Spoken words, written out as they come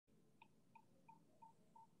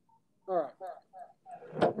All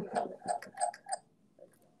right.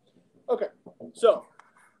 Okay, so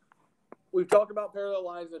we've talked about parallel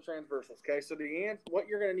lines and transversals. Okay, so what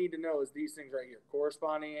you're going to need to know is these things right here: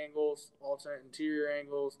 corresponding angles, alternate interior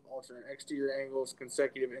angles, alternate exterior angles,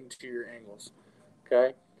 consecutive interior angles.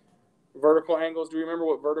 Okay, vertical angles. Do you remember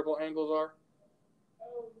what vertical angles are?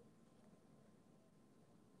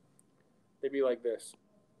 They'd be like this.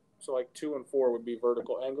 So like 2 and 4 would be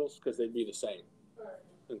vertical angles because they'd be the same.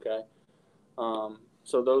 Okay.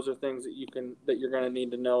 So those are things that you're going to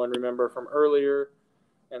need to know and remember from earlier.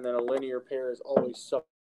 And then a linear pair is always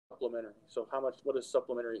supplementary. So what does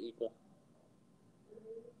supplementary equal?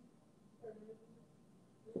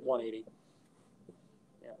 180.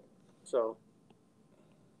 Yeah. So,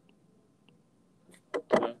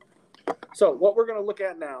 okay. So what we're going to look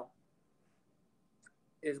at now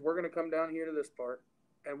is we're going to come down here to this part.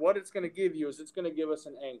 And what it's going to give you is it's going to give us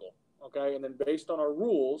an angle. Okay. And then based on our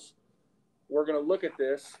rules, we're going to look at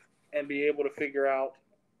this and be able to figure out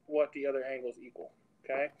what the other angles equal.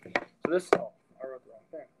 Okay. So this, I wrote the wrong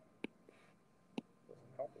thing.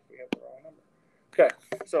 Doesn't help if we have the wrong number. Okay.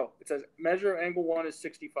 So it says measure of angle 1 is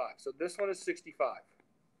 65. So this one is 65.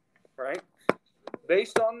 Right?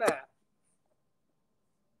 Based on that,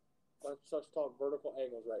 let's talk vertical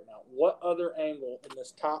angles right now. What other angle in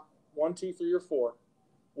this top 1, 2, 3, or 4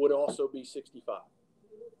 would also be 65?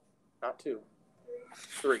 Not 2.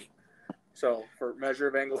 3. So for measure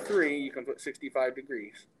of angle 3, you can put 65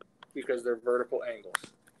 degrees because they're vertical angles.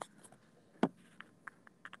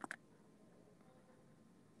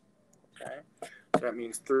 Okay. So that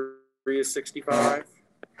means 3 is 65.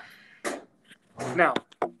 Now,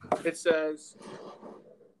 it says,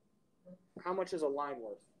 how much is a line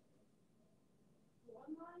worth?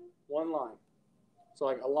 1 line. So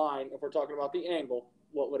like a line, if we're talking about the angle,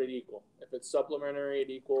 what would it equal? If it's supplementary, it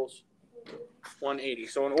equals 180.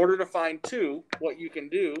 So in order to find 2, what you can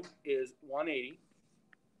do is 180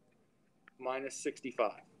 minus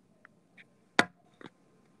 65.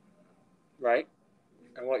 Right?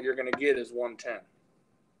 And what you're going to get is 110.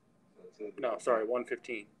 No, sorry,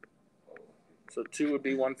 115. So 2 would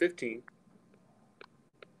be 115.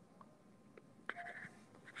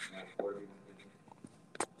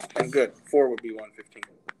 And good, 4 would be 115.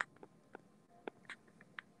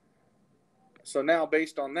 So now,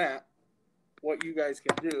 based on that, what you guys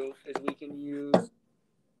can do is we can use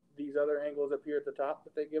these other angles up here at the top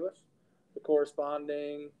that they give us, the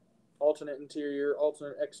corresponding alternate interior,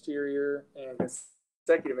 alternate exterior, and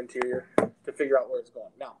consecutive interior to figure out where it's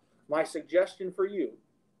going. Now, my suggestion for you,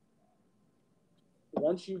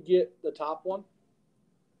 once you get the top one,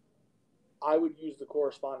 I would use the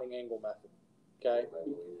corresponding angle method. Okay?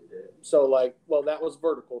 So that was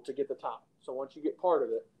vertical to get the top. So once you get part of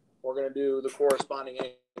it, we're going to do the corresponding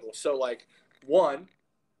angle. So 1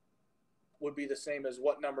 would be the same as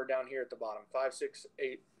what number down here at the bottom? 5, 6,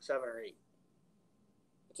 8, 7, or 8.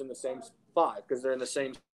 It's in the same 5 because they're in the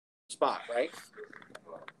same spot, right?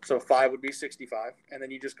 So 5 would be 65, and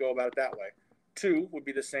then you just go about it that way. 2 would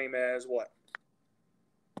be the same as what?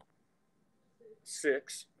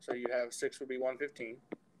 6. So you have 6 would be 115.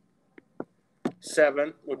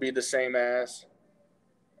 7 would be the same as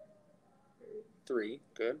 3.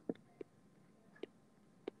 Good.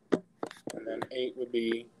 And then 8 would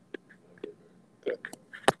be good.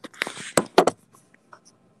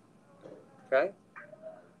 Okay.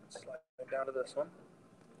 Slide down to this one.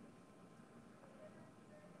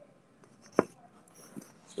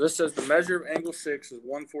 So this says the measure of angle 6 is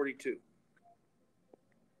 142.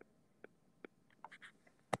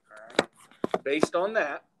 All right. Based on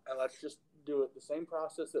that, and let's just do it the same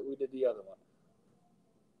process that we did the other one.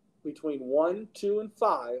 Between 1, 2, and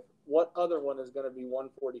 5, what other one is going to be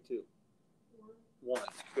 142? 1.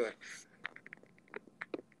 Good.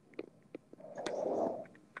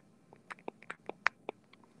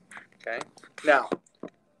 Okay. Now,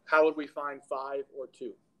 how would we find 5 or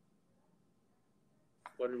 2?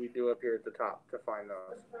 What did we do up here at the top to find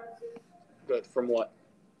those? Good. From what?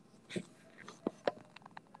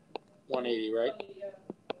 180, right?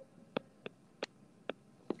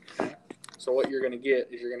 Okay. So what you're going to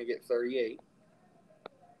get is you're going to get 38.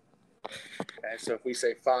 Okay. So if we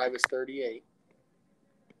say 5 is 38,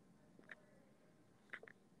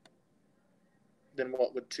 then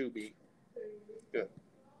what would 2 be? Good.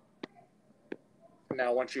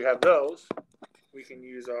 Now, once you have those, we can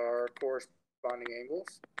use our corresponding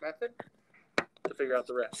angles method to figure out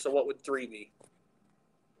the rest. So what would 3 be?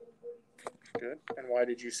 Good. And why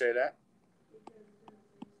did you say that?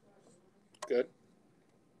 Good.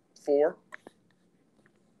 4.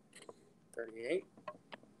 38.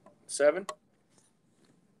 7.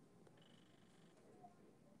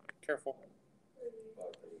 Careful.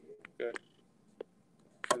 Good.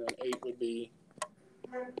 And then 8 would be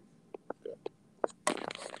good.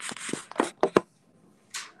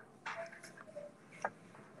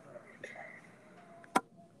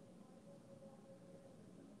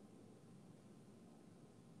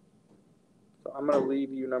 So I'm going to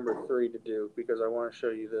leave you number 3 to do because I want to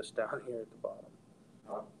show you this down here at the bottom.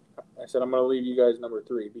 I said I'm going to leave you guys number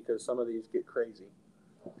 3 because some of these get crazy.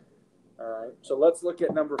 All right, so let's look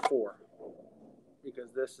at number 4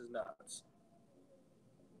 because this is nuts.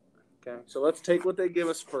 Okay, so let's take what they give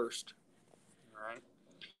us first. All right,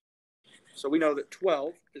 so we know that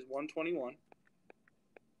 12 is 121.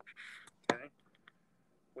 Okay,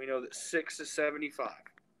 we know that 6 is 75.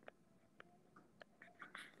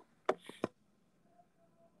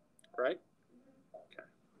 Right? Okay.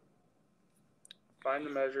 Find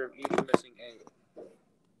the measure of each missing angle.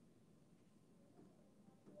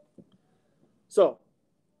 So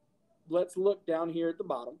let's look down here at the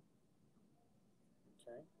bottom.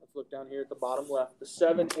 Okay, let's look down here at the bottom left. The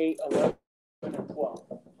 7, 8, 11, and 12.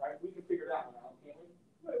 Right? We can figure that one out, can't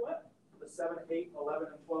we? Wait, what? The 7, 8, 11,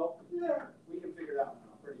 and 12? Yeah. We can figure that one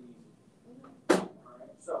out pretty easy. All right,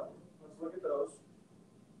 so let's look at those.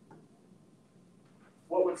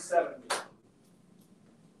 What would 7 be?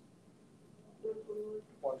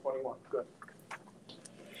 121. Good.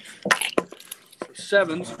 So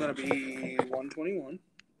 7's going to be 121.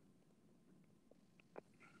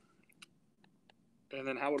 And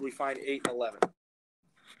then how would we find 8 and 11?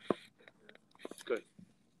 Good.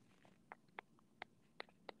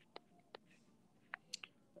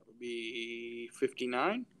 That would be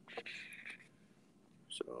 59.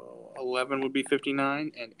 So 11 would be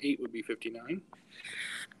 59 and 8 would be 59.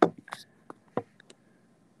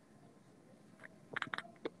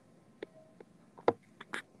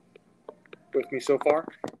 With me so far?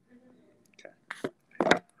 Okay.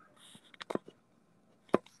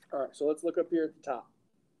 All right, so let's look up here at the top.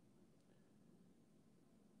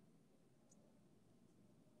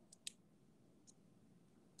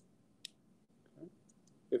 Okay.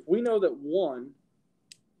 If we know that 1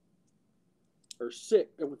 or 6,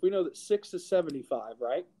 if we know that 6 is 75,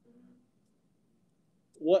 right?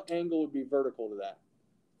 What angle would be vertical to that?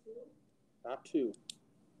 Not 2.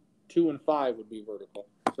 2 and 5 would be vertical.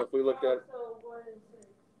 So if we looked at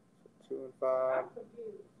 2 and 5,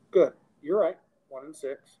 good. You're right. 1 and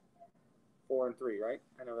 6, 4 and 3, right?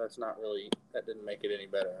 I know that's not really, that didn't make it any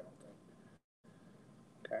better, I don't think.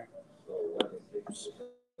 Okay.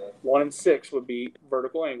 So 1 and 6 would be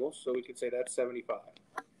vertical angles, so we could say that's 75.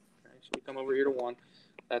 Okay, so we come over here to 1,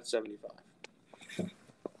 that's 75.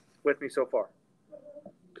 With me so far?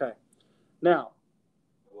 Okay. Now,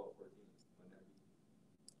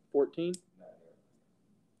 14?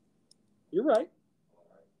 You're right.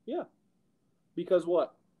 Yeah. Because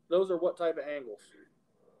what? Those are what type of angles?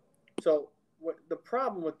 So what the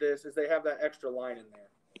problem with this is they have that extra line in there,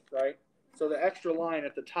 right? So the extra line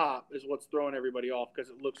at the top is what's throwing everybody off because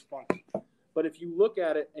it looks funky. But if you look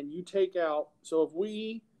at it and you take out, so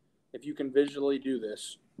if you can visually do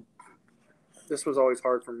this, this was always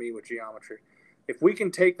hard for me with geometry. If we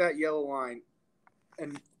can take that yellow line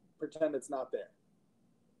and pretend it's not there,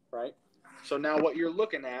 right? So now what you're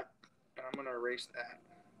looking at, and I'm going to erase that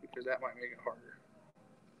because that might make it harder.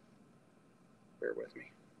 Bear with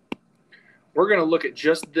me. We're going to look at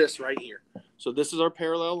just this right here. So this is our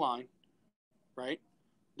parallel line, right?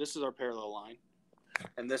 This is our parallel line,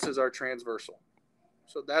 and this is our transversal.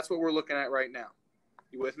 So that's what we're looking at right now.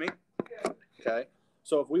 You with me? Okay.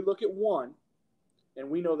 So if we look at 1, and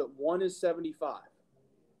we know that 1 is 75,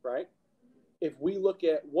 right? If we look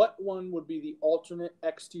at what one would be the alternate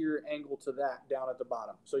exterior angle to that down at the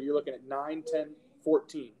bottom. So you're looking at 9, 10,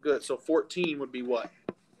 14. Good. So 14 would be what?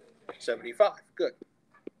 75. Good.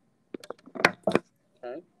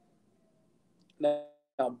 Okay.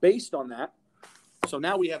 Now, based on that, so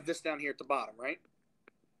now we have this down here at the bottom, right?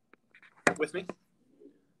 With me?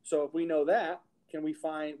 So if we know that, can we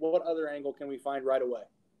find, what other angle can we find right away?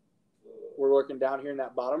 We're working down here in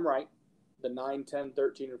that bottom right, the 9, 10,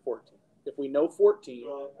 13, and 14. If we know 14,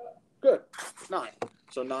 good, 9.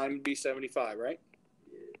 So 9 would be 75, right?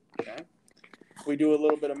 Okay. If we do a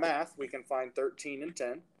little bit of math, we can find 13 and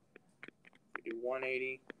 10. We do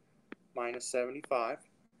 180 minus 75.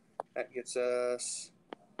 That gets us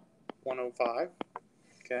 105.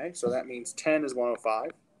 Okay, so that means 10 is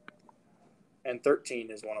 105. And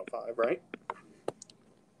 13 is 105, right?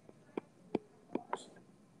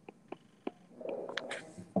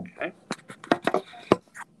 Okay.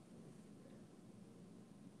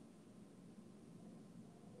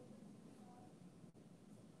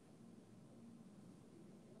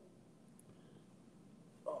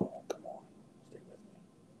 Oh.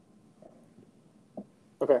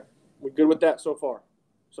 Good with that so far?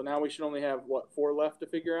 So now we should only have, what, 4 left to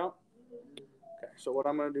figure out? Okay, so what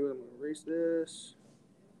I'm going to do is I'm going to erase this.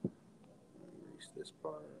 Erase this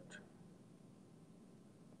part.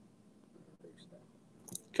 Erase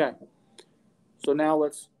that. Okay. So now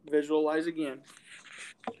let's visualize again.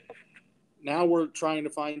 Now we're trying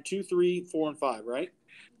to find 2, 3, 4, and 5, right?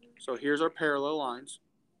 So here's our parallel lines.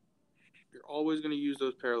 You're always going to use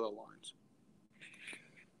those parallel lines.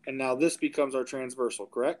 And now this becomes our transversal,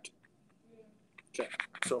 correct? Okay.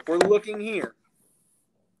 So if we're looking here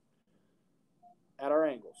at our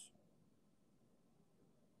angles,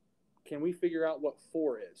 can we figure out what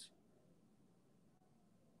 4 is?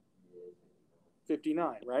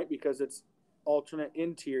 59, right? Because it's alternate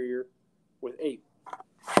interior with 8.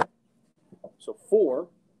 So 4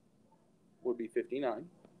 would be 59.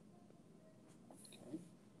 Okay.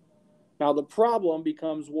 Now the problem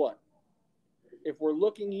becomes what? If we're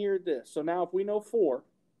looking here at this, so now if we know 4,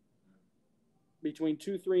 between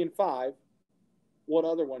 2, 3, and 5, what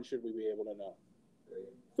other one should we be able to know?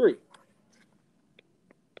 3.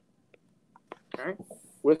 Okay,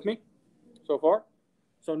 with me so far?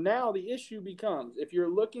 So now the issue becomes, if you're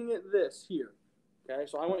looking at this here, okay,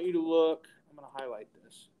 so I want you to look, I'm going to highlight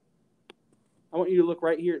this. I want you to look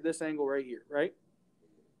right here at this angle right here, right?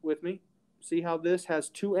 With me? See how this has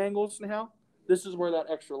 2 angles now? This is where that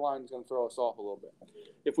extra line is going to throw us off a little bit.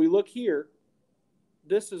 If we look here,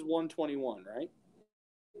 this is 121, right?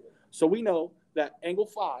 So we know that angle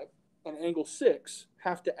 5 and angle 6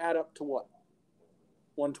 have to add up to what?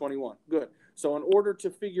 121. Good. So in order to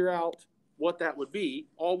figure out what that would be,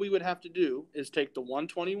 all we would have to do is take the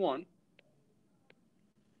 121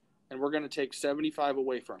 and we're going to take 75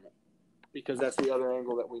 away from it because that's the other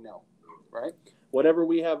angle that we know, right? Whatever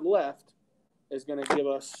we have left is going to give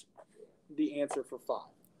us the answer for 5.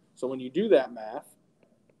 So when you do that math,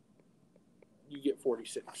 you get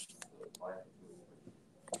 46.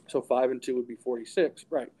 So 5 and 2 would be 46,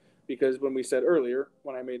 right? Because when we said earlier,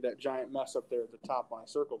 when I made that giant mess up there at the top when I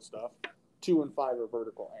circled stuff, 2 and 5 are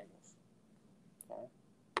vertical angles. Okay.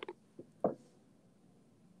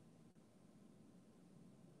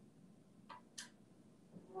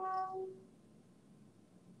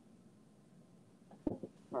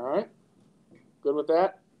 All right. Good with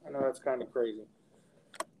that? I know that's kind of crazy.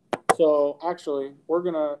 So actually, we're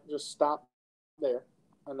going to just stop there.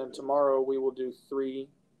 And then tomorrow we will do 3,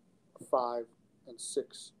 5, and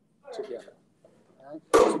 6 together. All right?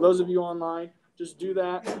 So those of you online, just do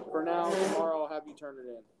that for now. Tomorrow I'll have you turn it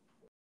in.